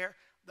 all I care.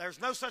 There's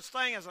no such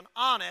thing as an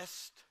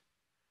honest,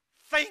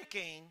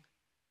 thinking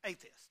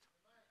atheist.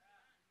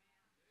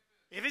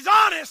 If he's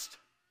honest,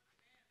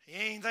 he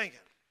ain't thinking.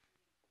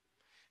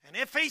 And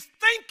if he's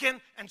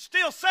thinking and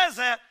still says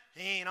that,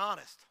 he ain't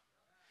honest.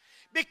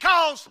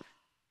 Because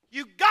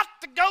you got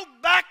to go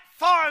back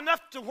far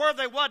enough to where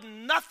there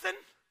wasn't nothing,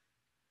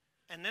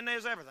 and then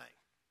there's everything.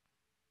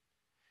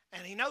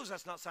 And he knows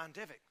that's not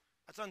scientific.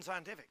 That's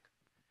unscientific.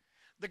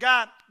 The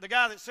guy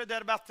that said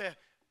that about the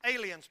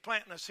aliens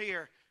planting us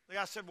here, the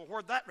guy said, well,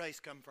 where'd that race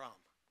come from?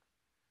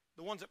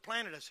 The ones that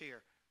planted us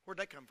here, where'd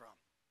they come from?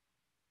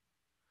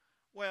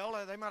 Well,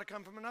 they might have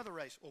come from another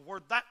race. Well,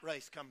 where'd that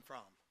race come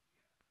from?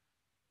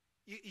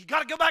 You got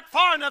to go back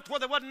far enough to where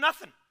there wasn't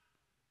nothing.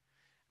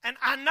 And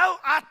I know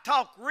I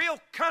talk real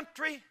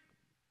country,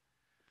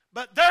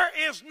 but there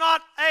is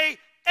not a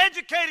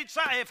educated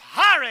scientist. If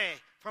Harry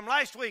from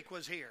last week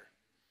was here,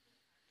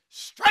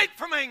 straight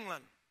from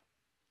England,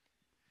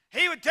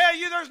 he would tell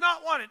you there's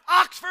not one at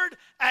Oxford,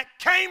 at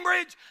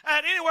Cambridge,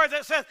 at anywhere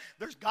that says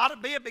there's got to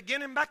be a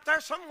beginning back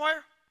there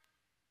somewhere.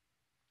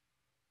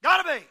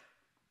 Got to be.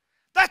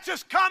 That's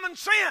just common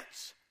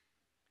sense.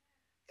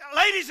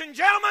 Ladies and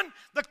gentlemen,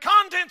 the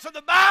contents of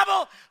the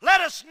Bible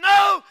let us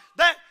know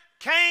that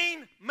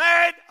Cain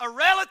married a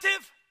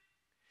relative.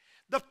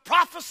 The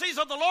prophecies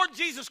of the Lord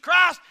Jesus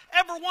Christ,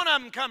 every one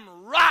of them come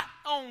right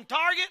on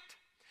target.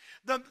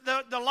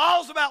 The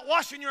laws about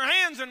washing your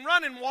hands and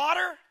running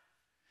water,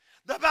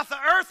 about the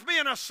earth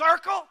being a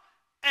circle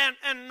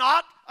and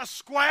not a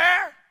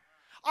square,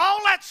 all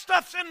that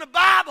stuff's in the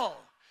Bible.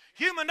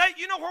 Human nature.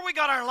 You know where we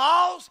got our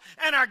laws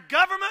and our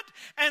government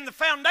and the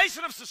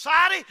foundation of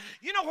society?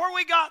 You know where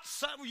we got,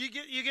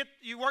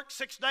 you work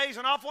 6 days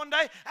and off one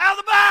day? Out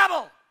of the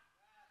Bible.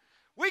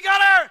 We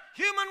got our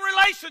human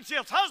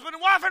relationships, husband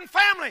and wife and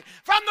family,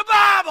 from the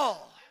Bible.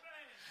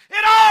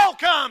 It all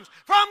comes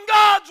from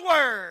God's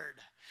Word.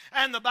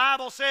 And the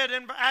Bible said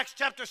in Acts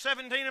chapter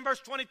 17 and verse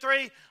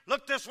 23,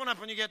 look this one up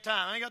when you get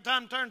time. I ain't got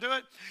time to turn to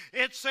it.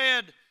 It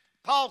said,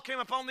 Paul came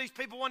upon these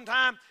people one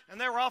time, and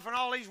they were offering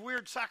all these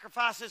weird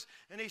sacrifices,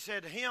 and he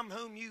said, him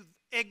whom you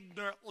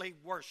ignorantly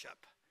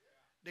worship,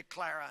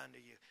 declare I unto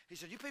you. He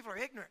said, you people are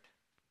ignorant.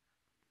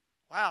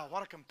 Wow,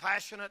 what a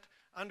compassionate,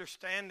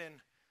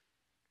 understanding,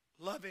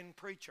 loving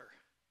preacher.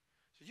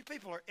 So you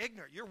people are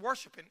ignorant. You're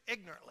worshiping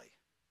ignorantly.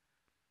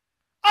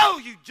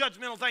 Oh, you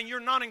judgmental thing. You're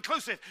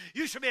non-inclusive.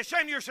 You should be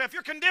ashamed of yourself.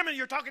 You're condemning.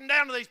 You're talking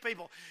down to these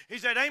people. He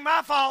said, ain't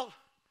my fault.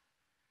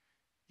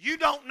 You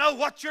don't know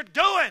what you're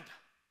doing.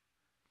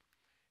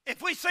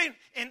 If we see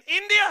in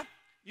India,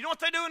 you know what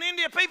they do in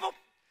India, people?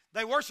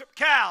 They worship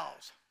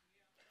cows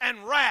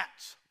and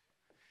rats.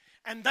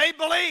 And they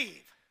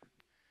believe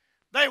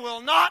they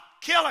will not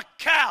kill a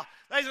cow.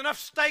 There's enough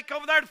steak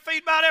over there to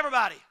feed about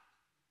everybody.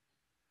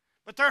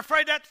 But they're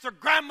afraid that's their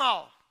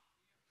grandma.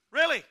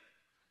 Really?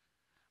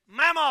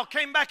 Mama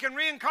came back and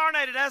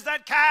reincarnated as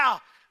that cow.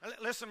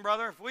 Listen,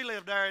 brother, if we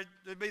lived there,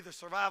 it'd be the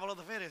survival of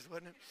the fittest,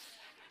 wouldn't it?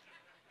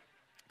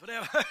 But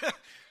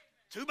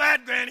too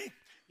bad, Granny.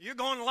 You're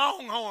going to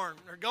Longhorn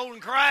or Golden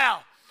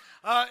Corral.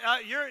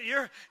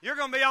 You're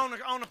going to be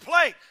on a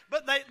plate.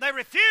 But they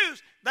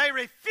refuse. They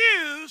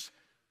refuse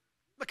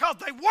because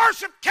they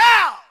worship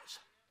cows.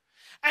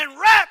 And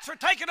rats are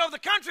taking over the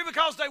country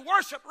because they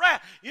worship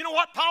rats. You know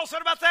what Paul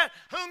said about that?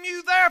 Whom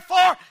you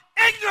therefore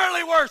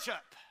ignorantly worship.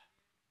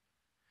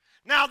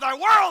 Now, the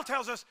world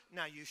tells us,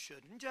 now you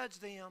shouldn't judge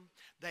them.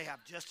 They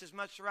have just as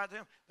much right to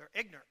them. They're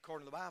ignorant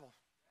according to the Bible.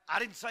 I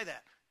didn't say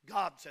that.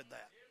 God said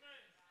that.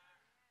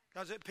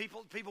 Because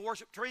people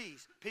worship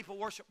trees. People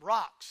worship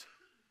rocks.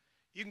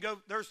 You can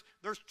go, there's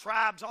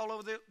tribes all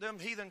over them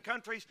heathen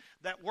countries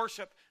that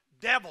worship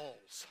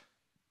devils.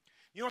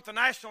 You know what the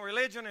national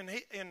religion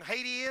in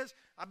Haiti is?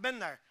 I've been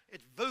there.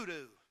 It's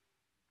voodoo.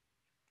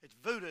 It's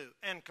voodoo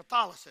and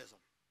Catholicism.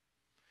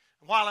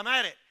 And while I'm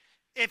at it,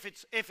 if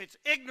it's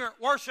ignorant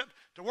worship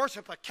to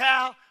worship a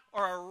cow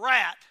or a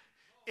rat,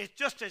 it's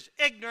just as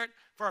ignorant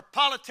for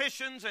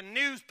politicians and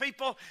news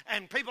people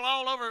and people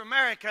all over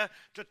America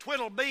to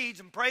twiddle beads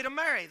and pray to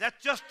Mary.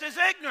 That's just as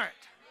ignorant.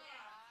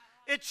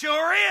 It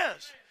sure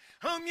is.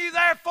 Whom you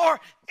therefore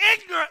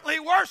ignorantly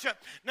worship.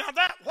 Now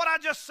that, what I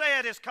just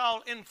said is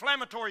called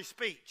inflammatory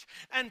speech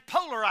and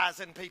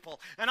polarizing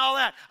people and all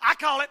that. I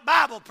call it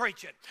Bible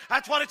preaching.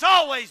 That's what it's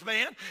always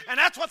been, and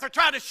that's what they're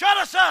trying to shut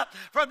us up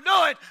from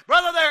doing.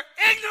 Brother, they're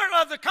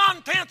ignorant of the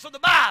contents of the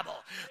Bible.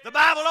 The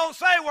Bible don't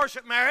say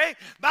worship Mary.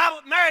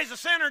 Mary's a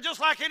sinner just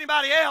like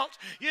anybody else.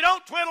 You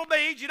don't twiddle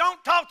beads. You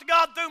don't talk to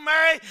God through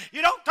Mary.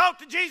 You don't talk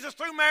to Jesus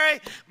through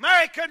Mary.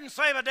 Mary couldn't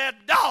save a dead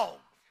dog.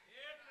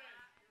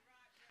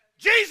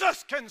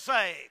 Jesus can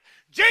save.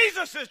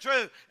 Jesus is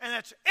true, and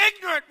that's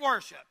ignorant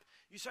worship.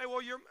 You say, well,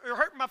 you're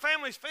hurting my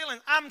family's feelings.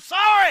 I'm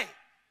sorry.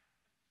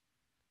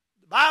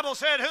 The Bible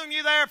said, whom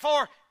you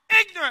therefore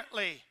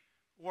ignorantly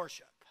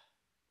worship.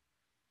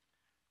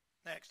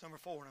 Next, number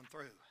 4, and I'm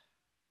through,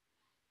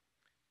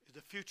 is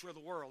the future of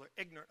the world.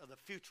 They're ignorant of the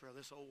future of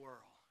this old world.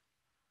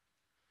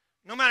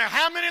 No matter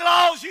how many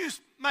laws you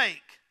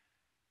make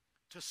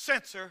to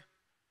censor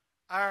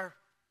our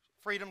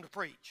freedom to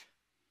preach,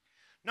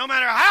 no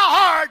matter how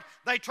hard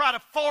they try to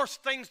force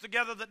things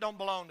together that don't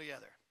belong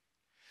together.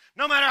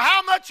 No matter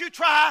how much you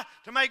try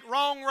to make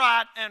wrong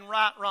right and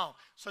right wrong,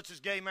 such as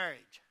gay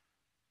marriage.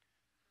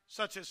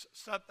 Such as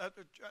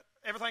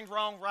everything's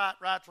wrong,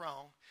 right's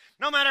wrong.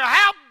 No matter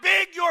how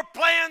big your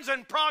plans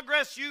and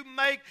progress you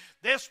make,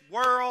 this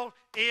world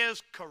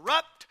is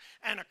corrupt.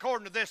 And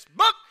according to this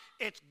book,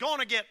 it's going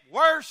to get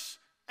worse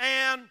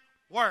and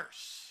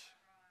worse.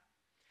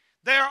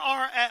 There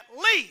are at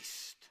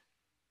least,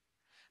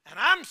 and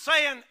I'm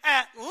saying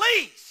at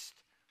least,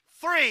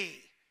 3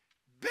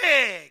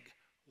 big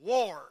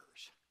wars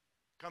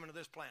coming to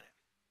this planet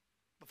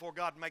before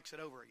God makes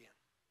it over again.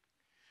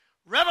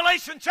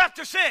 Revelation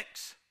chapter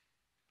 6.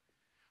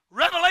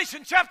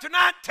 Revelation chapter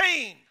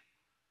 19.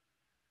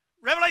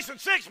 Revelation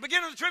 6,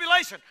 beginning of the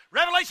tribulation.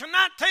 Revelation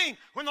 19,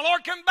 when the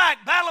Lord comes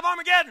back, Battle of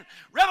Armageddon.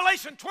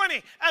 Revelation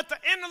 20, at the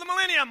end of the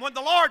millennium, when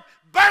the Lord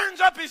burns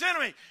up his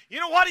enemy.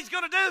 You know what he's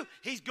going to do?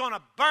 He's going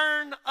to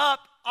burn up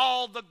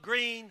all the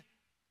green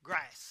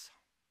grass.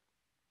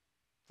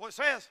 That's what it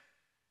says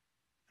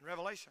in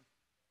Revelation.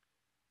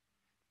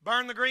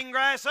 Burn the green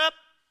grass up.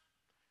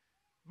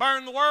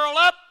 Burn the world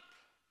up.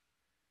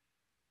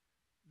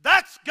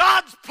 That's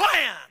God's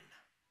plan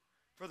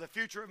for the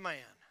future of man.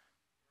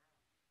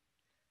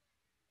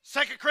 2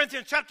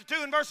 Corinthians chapter 2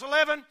 and verse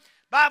 11,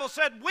 Bible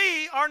said,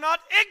 we are not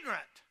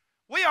ignorant.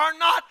 We are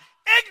not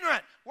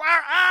ignorant. Our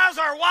eyes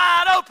are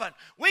wide open.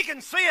 We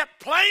can see it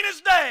plain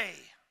as day.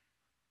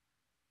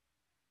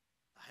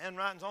 The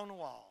handwriting's on the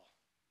wall.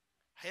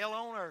 Hell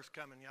on earth's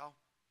coming, y'all.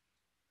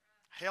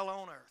 hell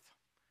on earth,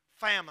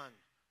 famine,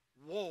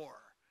 war,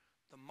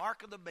 the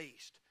mark of the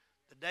beast.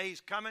 The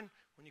day's coming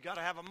when you got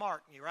to have a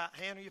mark in your right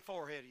hand or your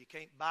forehead. You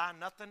can't buy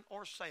nothing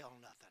or sell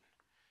nothing.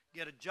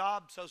 Get a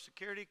job, Social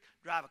Security,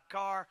 drive a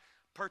car,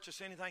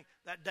 purchase anything.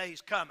 That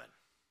day's coming.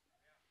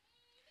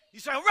 You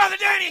say, well, Brother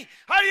Danny,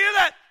 how do you do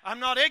that? I'm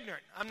not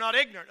ignorant. I'm not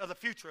ignorant of the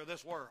future of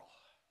this world.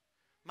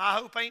 My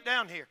hope ain't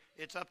down here.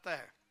 It's up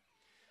there.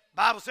 The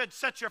Bible said,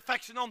 set your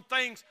affection on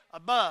things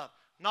above,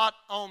 not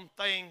on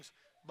things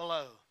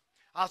below.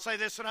 I'll say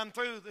this when I'm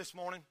through this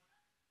morning.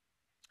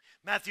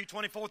 Matthew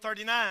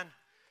 24:39.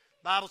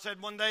 Bible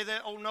said one day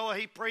that old Noah,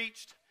 he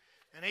preached.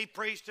 And he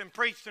preached and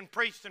preached and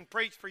preached and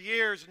preached for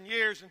years and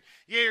years and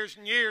years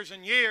and years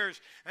and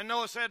years. And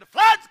Noah said, the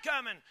flood's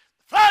coming.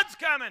 The flood's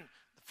coming.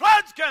 The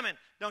flood's coming.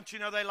 Don't you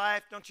know they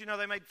laughed? Don't you know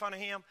they made fun of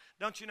him?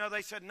 Don't you know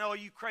they said, Noah,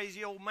 you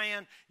crazy old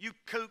man. You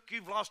kook.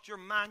 You've lost your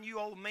mind. You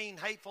old mean,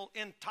 hateful,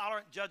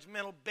 intolerant,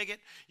 judgmental bigot.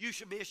 You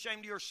should be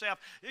ashamed of yourself.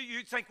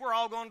 You think we're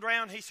all going to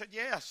drown? He said,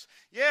 yes.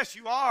 Yes,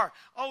 you are.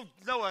 Oh,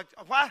 Noah,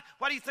 why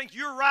do you think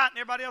you're right and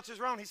everybody else is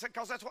wrong? He said,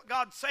 because that's what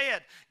God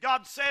said.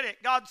 God said it.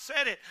 God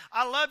said it.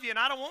 I love you and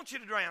I don't want you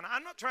to drown.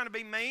 I'm not trying to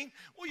be mean.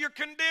 Well, you're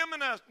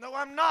condemning us. No,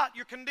 I'm not.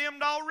 You're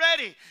condemned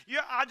already.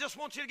 I just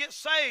want you to get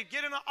saved.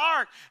 Get in the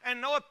ark.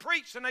 And Noah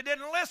preached and they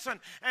didn't listen.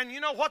 And you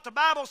know what the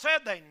Bible said?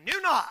 They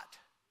knew not.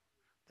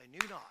 They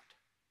knew not.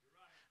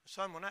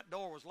 Son, when that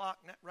door was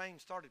locked and that rain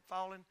started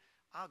falling,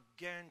 I'll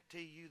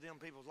guarantee you them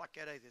people was like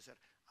that atheist said,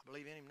 I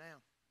believe in him now.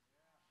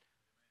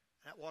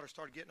 And that water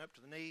started getting up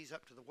to the knees,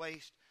 up to the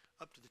waist,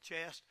 up to the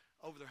chest,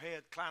 over their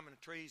head, climbing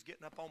the trees,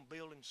 getting up on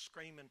buildings,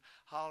 screaming,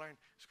 hollering,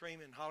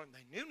 screaming, hollering.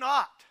 They knew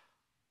not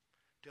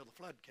till the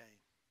flood came.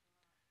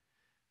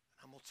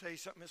 And I'm going to tell you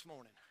something this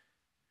morning.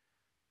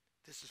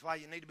 This is why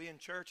you need to be in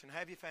church and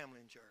have your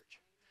family in church.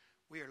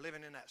 We are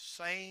living in that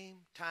same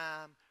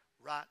time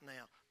right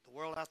now. The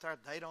world out there,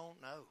 they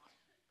don't know.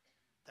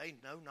 They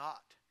know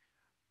not.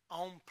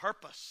 On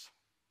purpose.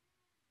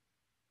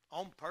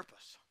 On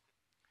purpose.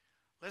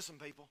 Listen,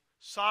 people,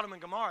 Sodom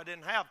and Gomorrah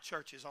didn't have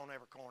churches on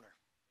every corner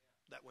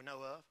that we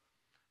know of.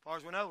 As far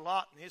as we know,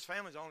 Lot and his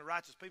family is the only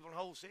righteous people in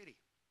the whole city.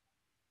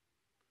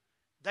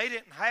 They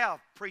didn't have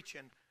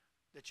preaching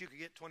that you could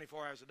get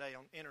 24 hours a day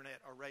on internet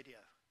or radio.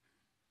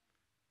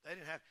 They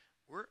didn't have.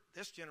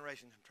 This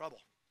generation's in trouble.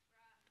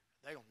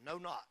 They don't know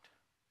not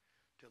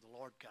till the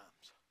Lord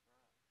comes.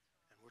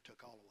 And we're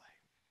took all away.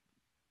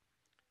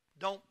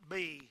 Don't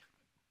be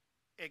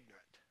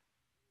ignorant.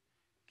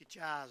 Get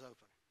your eyes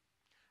open.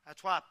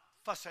 That's why I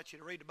fuss at you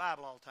to read the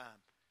Bible all the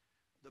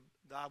time.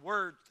 Thy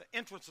word, the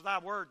entrance of thy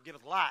word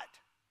giveth light.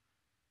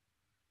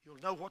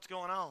 You'll know what's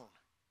going on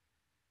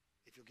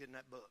if you'll get in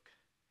that book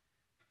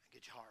and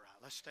get your heart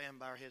right. Let's stand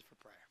by our heads for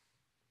prayer.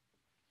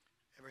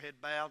 Every head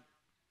bowed,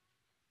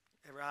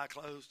 every eye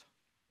closed.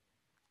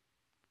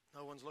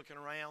 No one's looking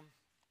around.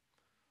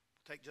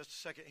 Take just a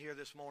second here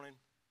this morning.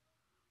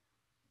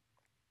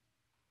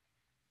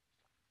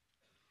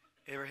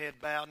 Every head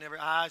bowed and every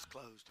eyes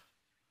closed.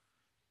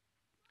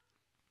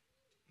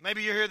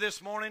 Maybe you're here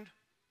this morning.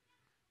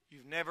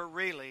 You've never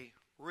really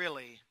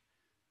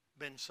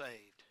been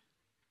saved.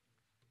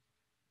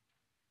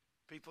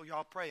 People,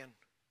 y'all praying.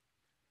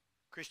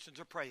 Christians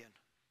are praying.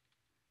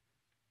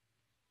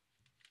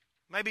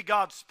 Maybe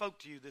God spoke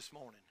to you this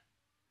morning.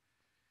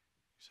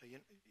 So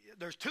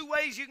there's two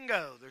ways you can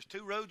go. There's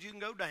two roads you can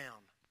go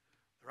down.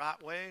 The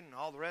right way and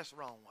all the rest the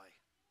wrong way.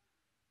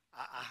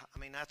 I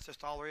mean, that's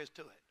just all there is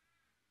to it.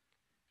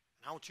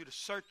 And I want you to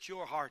search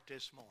your heart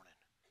this morning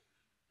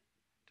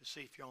to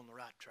see if you're on the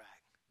right track.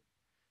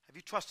 Have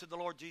you trusted the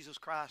Lord Jesus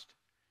Christ?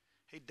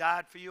 He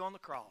died for you on the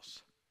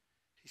cross.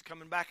 He's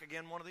coming back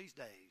again one of these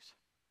days.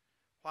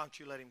 Why don't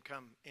you let him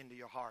come into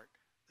your heart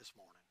this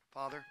morning?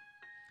 Father,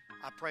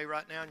 I pray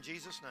right now in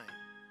Jesus'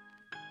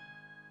 name.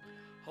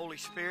 Holy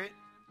Spirit,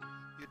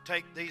 you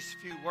take these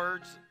few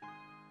words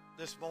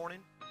this morning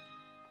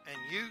and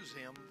use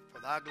them for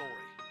thy glory.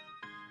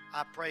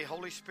 I pray,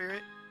 Holy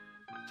Spirit,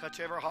 touch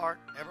every heart,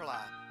 every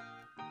life.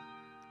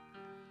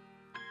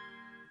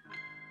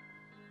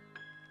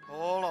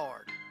 Oh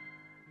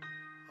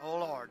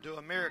Lord, do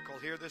a miracle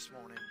here this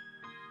morning.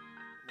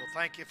 We'll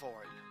thank you for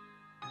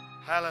it.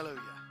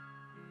 Hallelujah.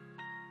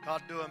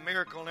 God, do a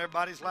miracle in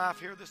everybody's life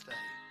here this day.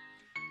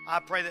 I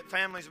pray that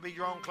families will be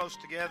drawn close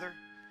together.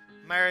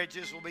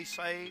 Marriages will be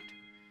saved.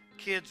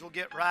 Kids will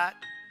get right.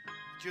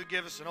 That you'll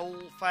give us an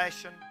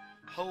old-fashioned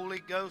Holy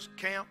Ghost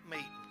camp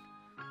meeting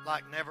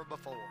like never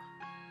before.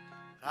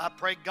 And I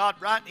pray, God,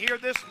 right here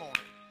this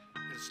morning,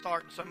 it'll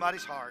start in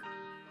somebody's heart.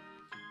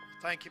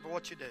 Thank you for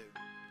what you do.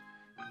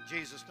 In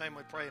Jesus' name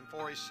we pray and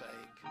for his sake.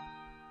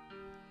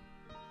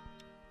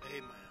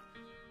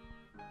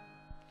 Amen.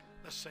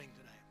 Let's sing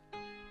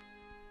today.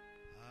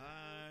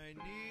 I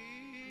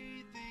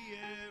need thee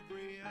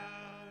every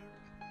hour,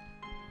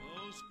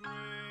 most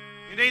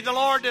gracious. You need the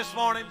Lord this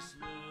morning.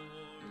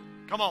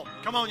 Come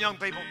on, young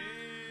people.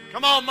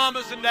 Come on,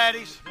 mamas and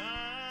daddies.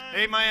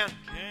 Amen.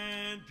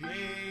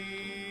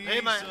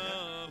 Amen.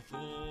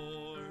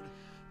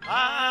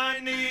 I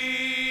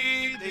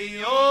need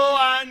thee, oh,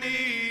 I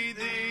need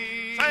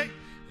thee. Say,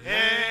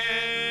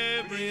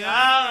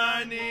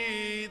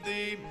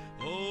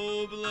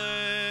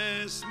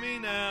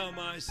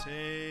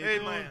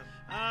 Amen.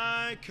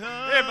 I come.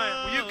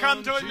 Amen. Will you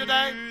come to Him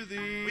today?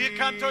 thee. Will you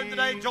come to Him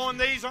today? Join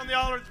these on the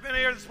altar that's been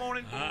here this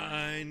morning.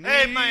 I need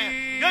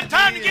Amen. Good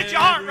time to get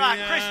your heart right,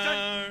 every Christian.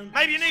 hour.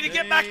 Maybe you need to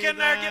get back in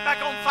there, get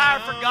back on fire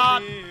for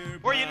God,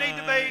 where you need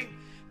to be.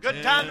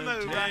 Good time to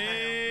move right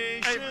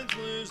now. Amen.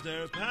 Lose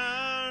their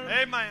power.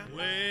 Amen.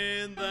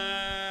 When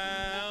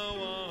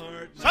thou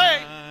art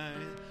Say, nigh.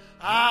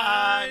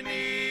 I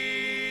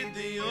need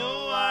Thee,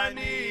 oh, I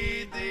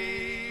need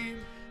Thee.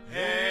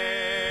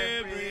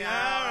 Every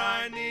hour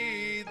I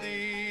need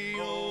Thee.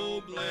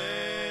 Oh,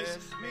 bless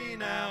me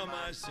now,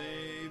 my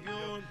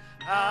Savior.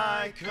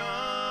 I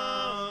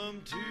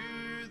come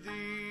to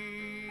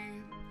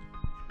Thee.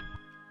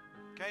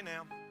 Okay,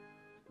 now.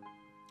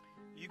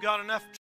 You got enough